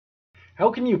How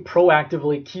can you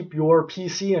proactively keep your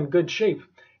PC in good shape?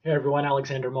 Hey everyone,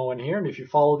 alex.moen here, and if you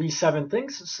follow these 7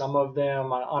 things, some of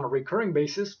them on a recurring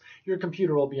basis, your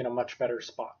computer will be in a much better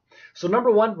spot. So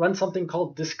number one, run something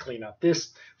called disk cleanup.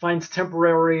 This finds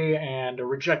temporary and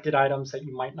rejected items that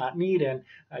you might not need, and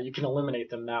you can eliminate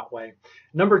them that way.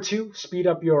 Number two, speed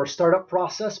up your startup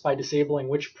process by disabling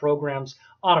which programs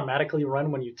automatically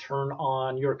run when you turn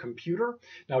on your computer.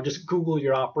 Now just Google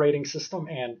your operating system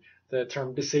and the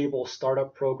term disable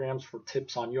startup programs for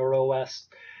tips on your OS.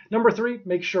 Number three,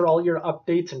 make sure all your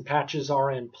updates and patches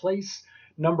are in place.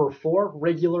 Number four,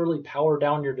 regularly power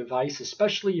down your device,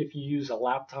 especially if you use a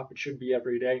laptop. It should be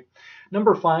every day.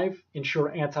 Number five, ensure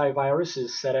antivirus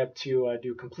is set up to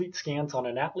do complete scans on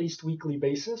an at least weekly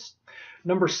basis.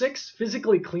 Number six,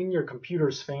 physically clean your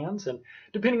computer's fans. And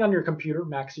depending on your computer,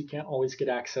 Macs you can't always get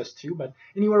access to, but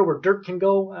anywhere where dirt can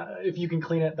go, if you can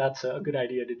clean it, that's a good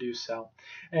idea to do so.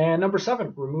 And number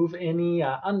seven, remove any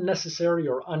unnecessary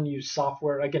or unused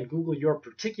software. Again, Google your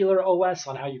particular OS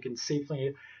on how you can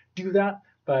safely do that.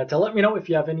 But let me know if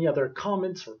you have any other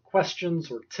comments or questions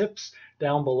or tips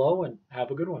down below, and have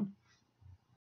a good one.